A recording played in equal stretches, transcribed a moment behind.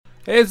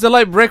It's the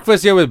Light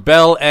Breakfast here with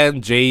Belle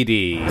and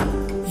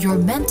JD. Your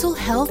Mental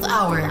Health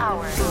Hour.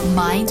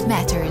 Mind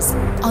Matters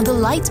on the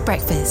Light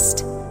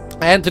Breakfast.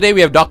 And today we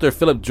have Dr.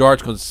 Phillip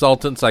George,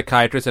 consultant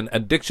psychiatrist and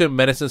addiction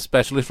medicine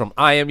specialist from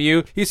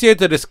IMU. He's here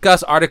to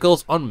discuss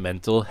articles on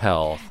mental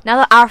health.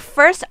 Now, our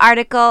first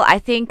article, I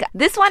think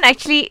this one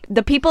actually,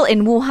 the people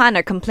in Wuhan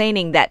are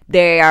complaining that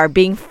they are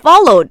being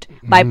followed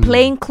by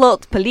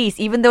plainclothes police,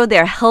 even though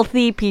they're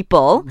healthy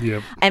people.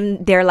 Yep.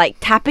 And they're like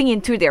tapping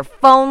into their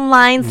phone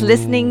lines,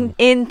 listening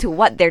in to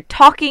what they're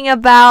talking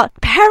about.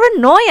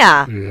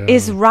 Paranoia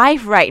is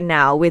rife right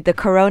now with the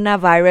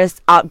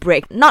coronavirus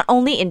outbreak, not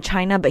only in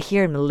China, but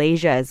here in Malaysia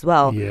as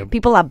well. Yep.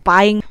 People are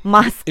buying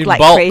masks In like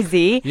bulk.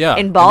 crazy. Yeah,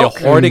 in and bulk.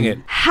 they're hoarding it.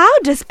 How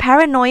does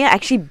paranoia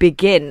actually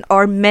begin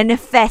or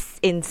manifest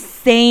in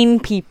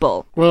sane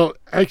people? Well,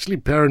 actually,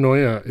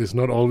 paranoia is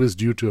not always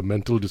due to a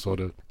mental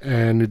disorder,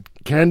 and it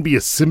can be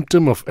a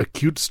symptom of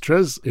acute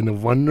stress in a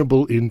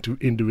vulnerable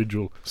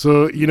individual.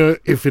 So,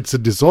 if it's a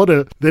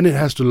disorder, then it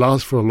has to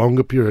last for a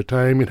longer period of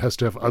time. It has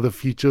to have other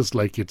features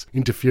like it's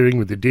interfering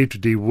with the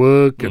day-to-day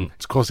work and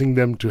it's causing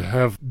them to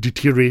have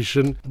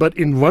deterioration. But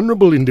in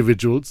vulnerable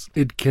individuals,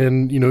 it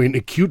can, in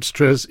acute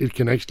stress, it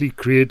can actually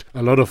create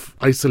a lot of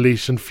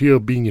isolation, fear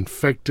of being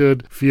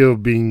infected, fear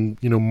of being,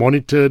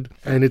 monitored.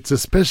 And it's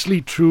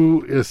especially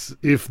true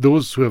if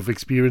those who have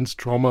experienced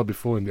trauma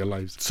before in their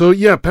lives. So,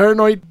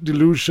 paranoid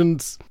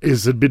delusions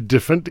is a bit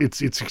different.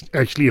 It's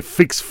actually a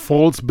fixed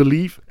false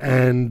belief,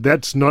 and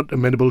that's not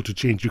amenable to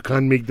change. You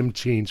can't make them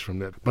change from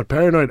that. But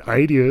paranoid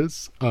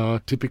ideas are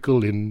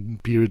typical in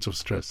periods of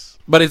stress.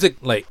 But is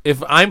it like,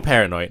 if I'm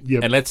paranoid,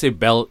 Yep. and let's say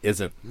Belle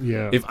isn't,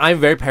 Yeah. if I'm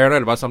very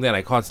paranoid about something and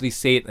I constantly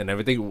say it and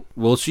everything,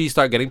 will she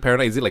start getting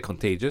paranoid? Is it like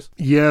contagious?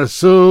 Yeah,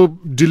 so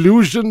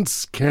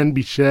delusions can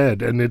be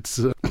shared, and it's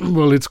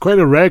it's quite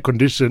a rare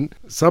condition.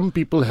 Some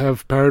people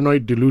have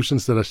paranoid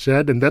delusions that are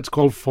shared, and that's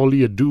called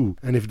folia do.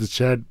 And if it's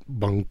shared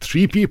among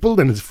 3 people,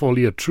 then it's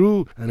folia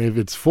true, and if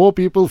it's 4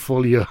 people,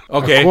 folia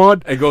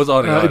quad. It goes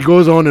on and on. It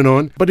goes on and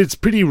on, but it's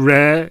pretty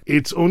rare.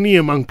 It's only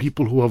among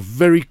people who are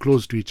very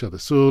close to each other,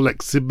 so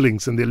like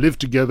siblings, and they live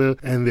together,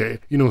 and they're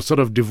sort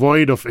of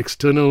devoid of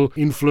external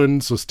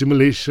influence or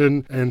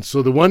stimulation. And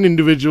so the one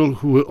individual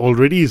who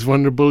already is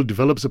vulnerable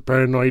develops a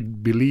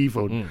paranoid belief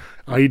or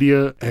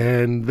idea,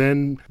 and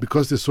then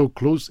because they're so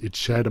close, it's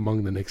shared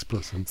among the next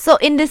person. So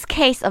in this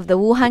case of the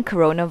Wuhan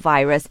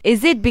coronavirus,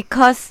 is it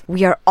because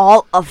we are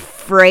all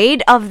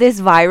afraid of this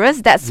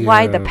virus? That's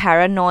why the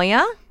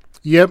paranoia?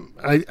 Yep,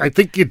 I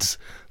think it's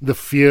the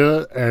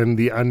fear and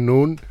the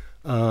unknown.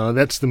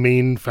 That's the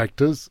main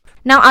factors.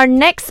 Now, our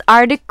next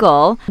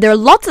article, there are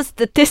lots of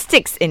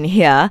statistics in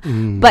here,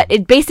 but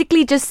it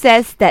basically just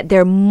says that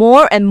there are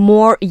more and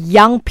more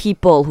young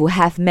people who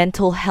have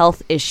mental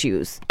health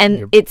issues,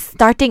 and it's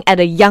starting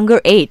at a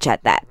younger age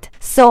at that.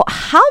 So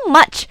how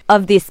much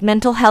of these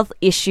mental health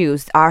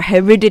issues are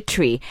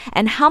hereditary,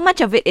 and how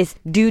much of it is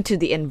due to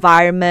the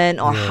environment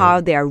or how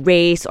they are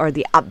raised or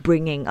the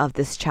upbringing of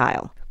this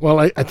child? Well,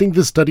 I think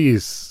this study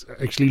is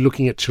actually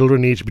looking at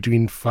children aged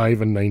between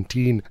 5 and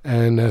 19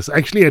 and has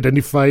actually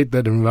identified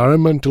that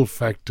environmental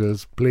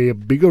factors play a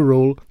bigger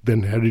role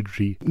than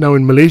hereditary. Now,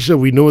 in Malaysia,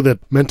 we know that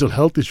mental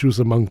health issues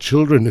among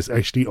children is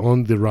actually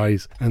on the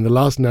rise. And the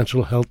last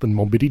National Health and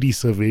Morbidity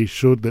Survey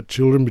showed that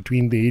children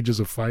between the ages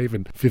of 5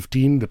 and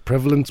 15, the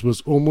prevalence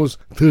was almost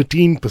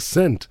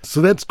 13%.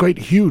 So that's quite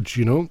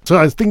huge, So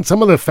I think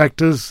some of the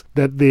factors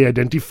that they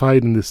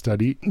identified in this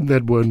study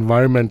that were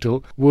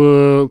environmental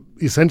were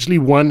essentially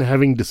one,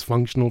 having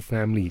dysfunctional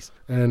families.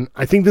 And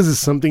I think this is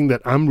something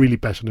that I'm really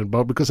passionate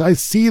about because I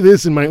see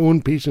this in my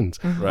own patients.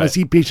 Right. I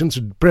see patients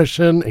with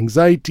depression,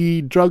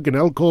 anxiety, drug and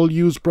alcohol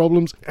use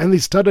problems, and they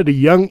start at a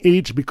young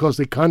age because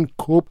they can't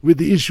cope with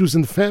the issues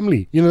in the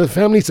family. The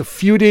families are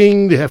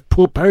feuding, they have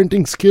poor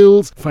parenting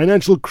skills,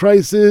 financial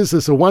crisis,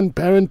 there's a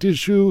one-parent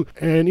issue,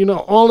 and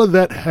all of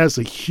that has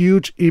a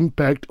huge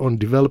impact on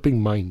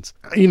developing minds.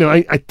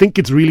 I think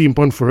it's really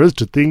important for us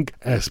to think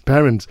as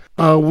parents,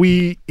 are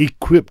we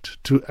equipped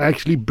to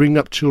actually bring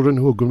up children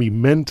who are going to be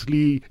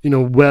mentally,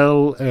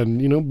 well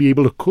and, be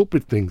able to cope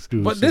with things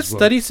too. But this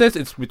study says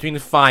it's between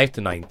 5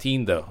 to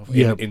 19 though,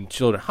 in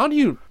children. How do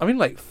you,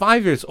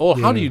 5 years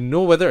old, how do you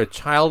know whether a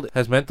child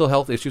has mental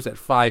health issues at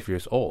 5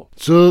 years old?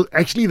 So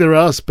actually there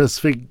are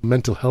specific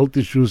mental health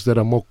issues that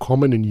are more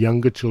common in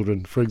younger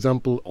children. For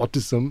example,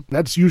 autism,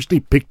 that's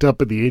usually picked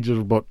up at the age of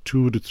about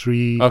 2 to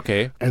 3.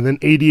 Okay. And then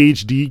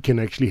ADHD can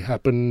actually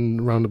happen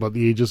around about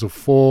the ages of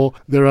 4.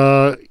 There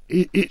are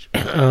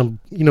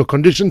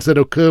conditions that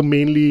occur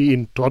mainly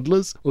in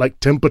toddlers, like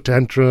temper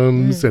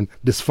tantrums and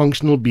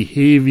dysfunctional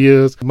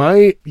behaviors.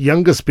 My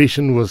youngest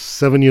patient was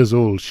 7 years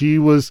old. She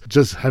was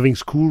just having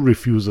school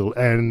refusal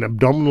and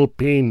abdominal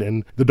pain,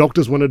 and the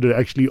doctors wanted to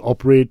actually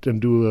operate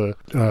and do a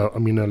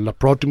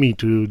laparotomy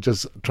to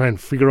just try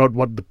and figure out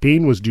what the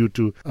pain was due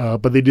to.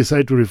 But they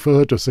decided to refer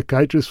her to a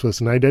psychiatrist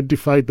first and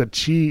identified that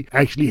she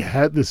actually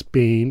had this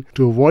pain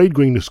to avoid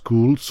going to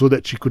school so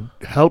that she could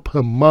help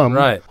her mom,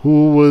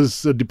 who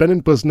was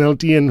independent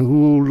personality and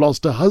who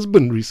lost her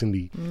husband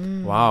recently.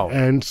 Wow.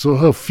 And so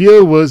her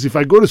fear was, if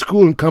I go to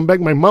school and come back,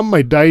 my mom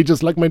might die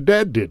just like my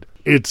dad did.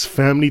 It's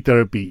family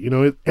therapy. You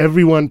know,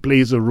 everyone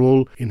plays a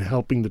role in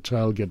helping the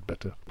child get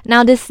better.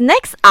 Now, this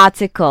next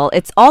article,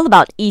 it's all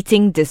about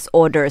eating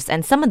disorders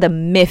and some of the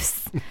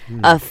myths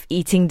of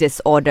eating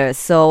disorders.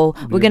 So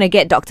we're going to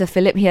get Dr.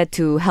 Phillip here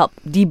to help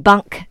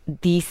debunk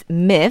these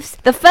myths.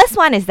 The first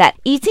one is that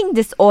eating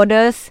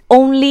disorders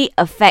only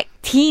affect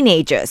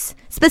teenagers,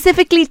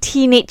 specifically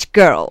teenage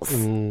girls.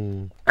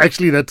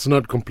 Actually, that's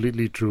not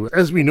completely true.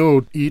 As we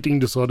know, eating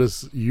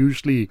disorders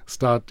usually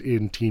start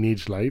in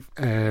teenage life,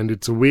 and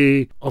it's a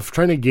way of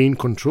trying to gain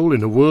control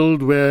in a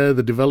world where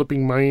the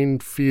developing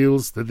mind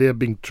feels that they are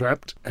being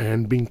trapped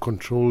and being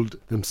controlled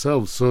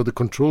themselves. So the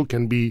control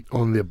can be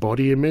on their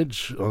body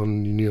image,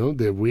 on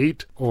their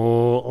weight,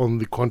 or on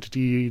the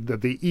quantity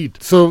that they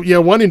eat. So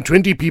 1 in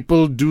 20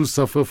 people do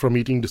suffer from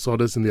eating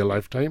disorders in their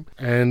lifetime,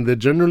 and there are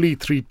generally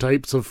 3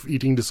 types of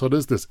eating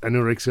disorders. There's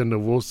anorexia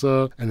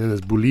nervosa, and then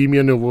there's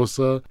bulimia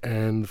nervosa,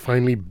 and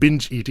finally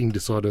binge eating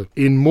disorder.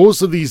 In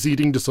most of these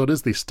eating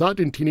disorders, they start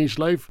in teenage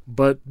life,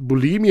 but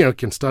bulimia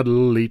can start a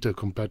little later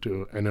compared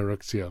to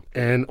anorexia.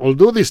 And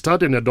although they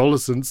start in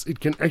adolescence, it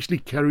can actually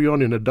carry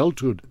on in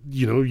adulthood.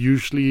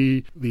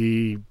 Usually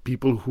the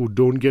people who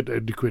don't get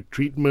adequate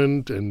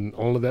treatment and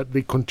all of that,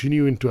 they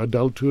continue into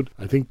adulthood.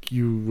 I think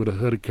you would have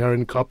heard of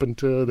Karen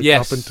Carpenter,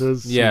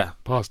 Carpenters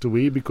passed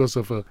away because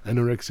of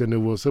anorexia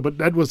nervosa, but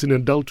that was in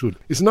adulthood.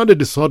 It's not a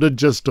disorder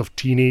just of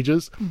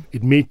teenagers.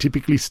 It may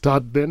typically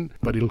start then,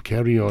 but it'll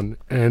carry on.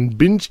 And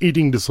binge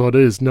eating disorder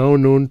is now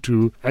known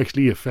to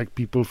actually affect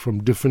people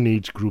from different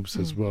age groups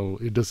as well.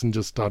 It doesn't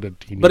just start at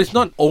teenage. But it's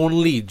not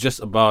only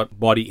just about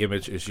body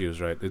image issues,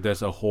 right?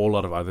 There's a whole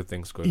lot of other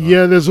things going on.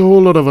 Yeah, there's a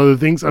whole lot of other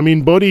things. I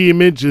mean, body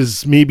image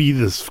is maybe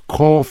this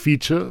core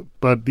feature,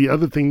 but the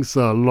other things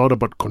are a lot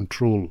about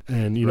control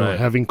and,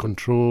 having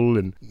control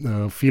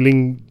and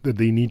feeling that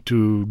they need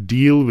to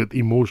deal with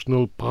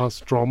emotional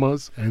past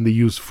traumas, and they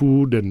use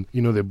food and,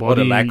 their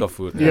body. Or the lack of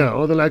food. Yeah,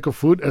 or the lack of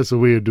food as a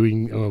way of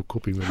doing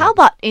coping with it. How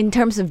about in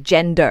terms of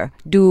gender?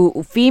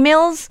 Do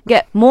females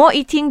get more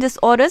eating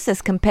disorders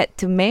as compared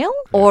to male?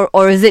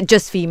 Or is it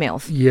just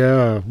females?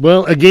 Yeah.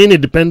 Well, again, it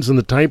depends on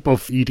the type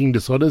of eating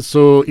disorders.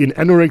 So in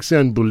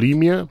anorexia and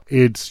bulimia,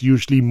 it's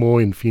usually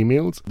more in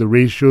females. The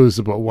ratio is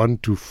about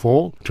 1:4.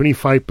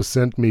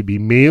 25% may be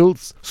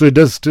males. So it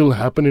does still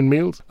happen in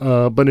males.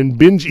 But in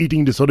binge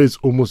eating disorder, it's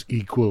almost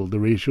equal. The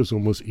ratio is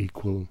almost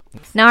equal.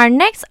 Now, our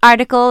next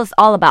article is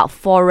all about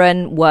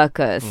foreign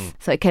workers.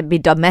 So it can be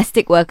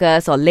domestic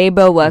workers or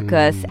labor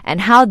workers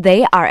and how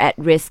they are at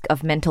risk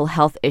of mental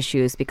health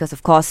issues because,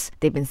 of course,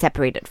 they've been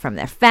separated from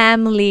their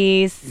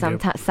families.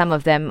 Sometimes some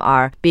of them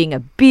are being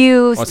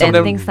abused and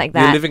things like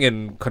that. They're living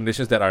in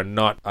conditions that are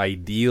not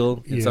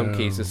ideal in some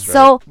cases. Right?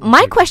 So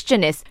my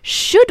question is,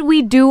 should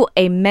we do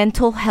a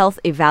mental health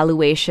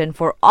evaluation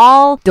for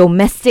all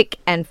domestic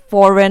and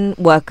foreign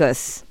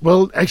workers?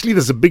 Well, actually,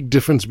 there's a big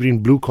difference between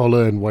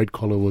blue-collar and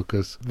white-collar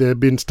workers. There have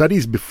been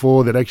studies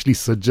before that actually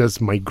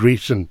suggest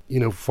migration.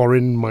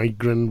 Foreign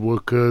migrant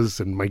workers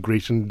and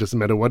migration, doesn't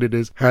matter what it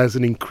is, has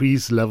an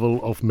increased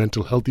level of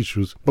mental health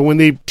issues. But when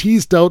they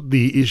teased out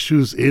the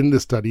issues in the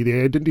study,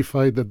 they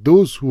identified that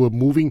those who were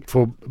moving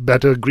for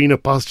better, greener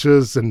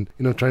pastures and,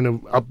 trying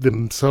to up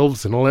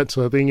themselves and all that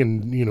sort of thing,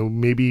 and,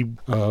 maybe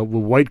were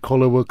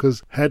white-collar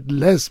workers, had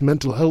less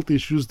mental health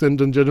issues than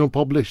the general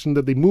population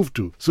that they moved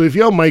to. So if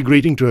you're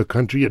migrating to a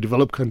country, a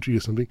developed country or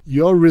something,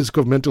 your risk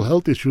of mental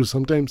health issues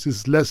sometimes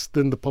is less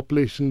than the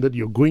population that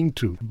you're going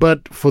to.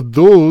 But for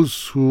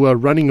those who are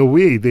running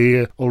away,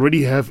 they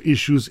already have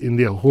issues in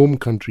their home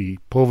country,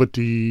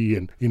 poverty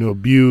and,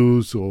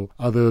 abuse or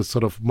other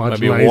sort of marginalized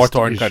maybe a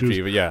war-torn issues.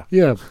 Country, but yeah.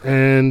 Yeah,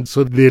 and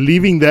so they're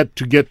leaving that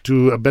to get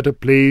to a better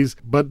place,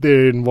 but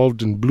they're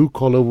involved in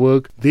blue-collar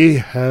work. They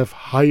have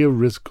higher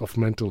risk of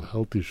mental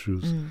health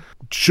issues.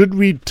 Should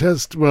we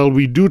test? Well,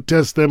 we do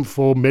test them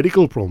for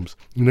medical problems.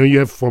 You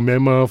have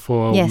FOMEMA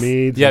for our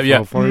maids, for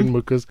our foreign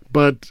workers.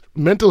 But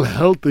mental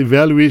health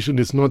evaluation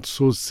is not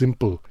so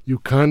simple. You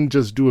can't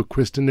just do a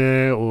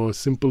questionnaire or a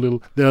simple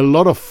little... There are a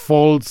lot of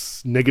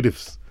false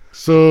negatives.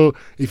 So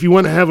if you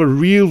want to have a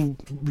real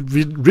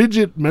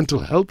rigid mental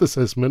health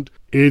assessment,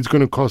 it's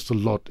going to cost a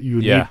lot.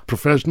 You need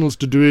professionals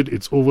to do it.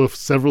 It's over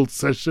several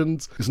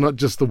sessions. It's not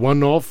just the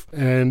one-off.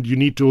 And you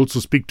need to also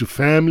speak to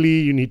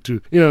family. You need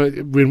to,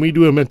 when we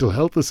do a mental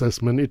health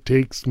assessment, it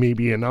takes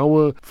maybe an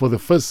hour for the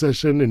first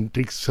session and it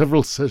takes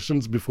several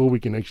sessions before we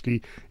can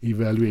actually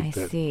evaluate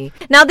that. I see.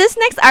 Now, this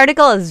next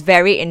article is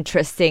very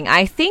interesting.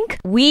 I think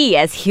we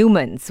as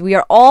humans, we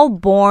are all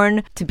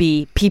born to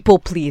be people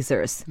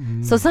pleasers.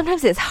 So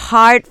sometimes it's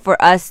hard for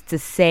us to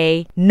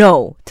say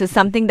no to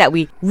something that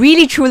we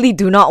really truly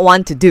do not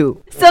want to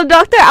do. So,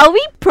 doctor, are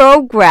we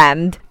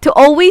programmed to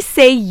always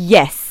say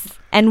yes?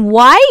 And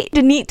why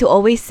the need to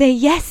always say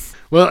yes?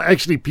 Well,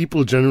 actually,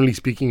 people generally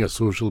speaking are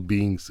social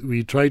beings.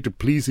 We try to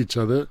please each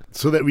other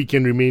so that we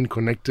can remain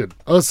connected.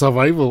 Our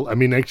survival,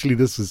 actually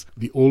this is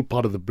the old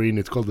part of the brain.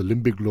 It's called the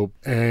limbic lobe.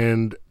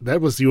 And that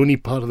was the only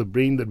part of the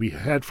brain that we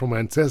had from our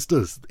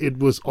ancestors. It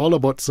was all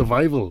about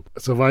survival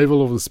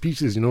of the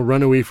species,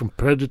 run away from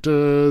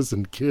predators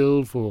and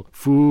kill for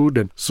food.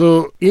 And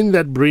so in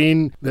that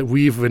brain that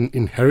we've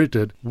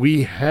inherited,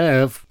 we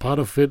have part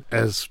of it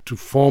as to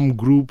form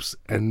groups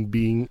and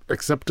being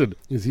accepted.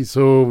 You see,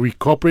 so we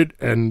cooperate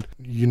and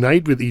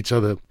unite with each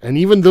other. And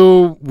even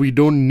though we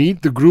don't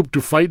need the group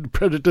to fight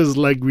predators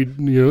like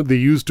they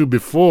used to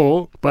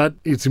before, but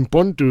it's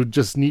important to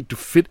just need to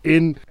fit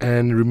in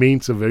and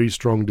remains a very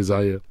strong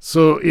desire.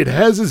 So it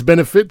has its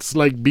benefits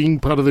like being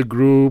part of the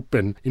group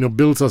and,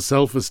 builds our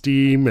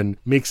self-esteem and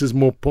makes us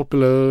more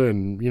popular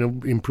and,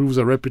 improves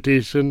our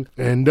reputation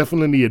and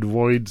definitely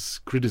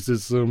avoids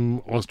criticism,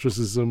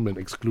 ostracism and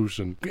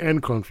exclusion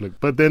and conflict.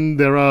 But then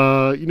there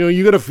are,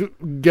 you got to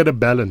get a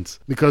balance,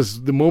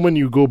 because the moment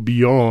you go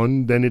beyond,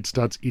 then it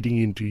starts eating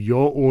into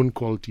your own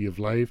quality of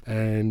life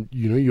and,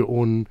 your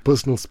own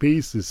personal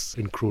space is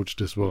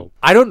encroached as well.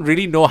 I don't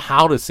really know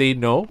how to say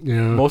no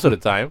most of the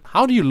time.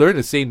 How do you learn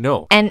to say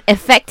no? And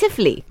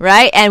effectively,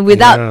 right? And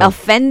without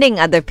offending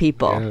other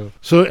people. Yeah.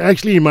 So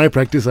actually in my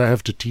practice, I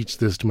have to teach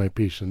this to my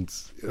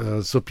patients.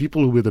 So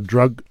people with a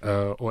drug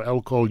or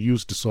alcohol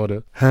use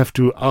disorder have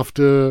to,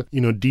 after,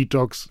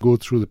 detox, go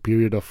through the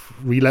period of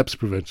relapse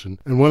prevention.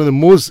 And one of the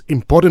most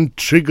important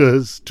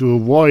triggers to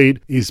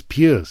avoid is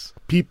peers.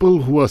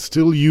 People who are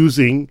still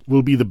using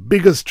will be the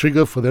biggest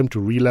trigger for them to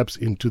relapse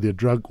into their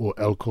drug or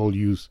alcohol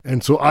use.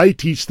 And so I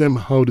teach them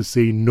how to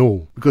say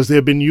no, because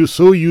they've been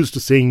so used to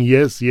saying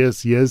yes,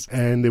 yes, yes,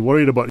 and they're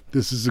worried about,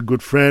 this is a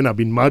good friend, I've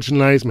been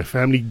marginalized, my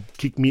family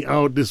kicked me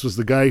out, this was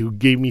the guy who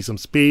gave me some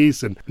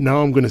space, and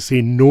now I'm going to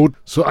say no.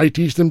 So I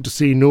teach them to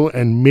say no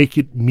and make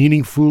it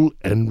meaningful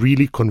and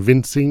really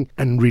convincing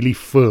and really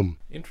firm.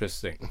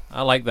 Interesting.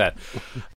 I like that.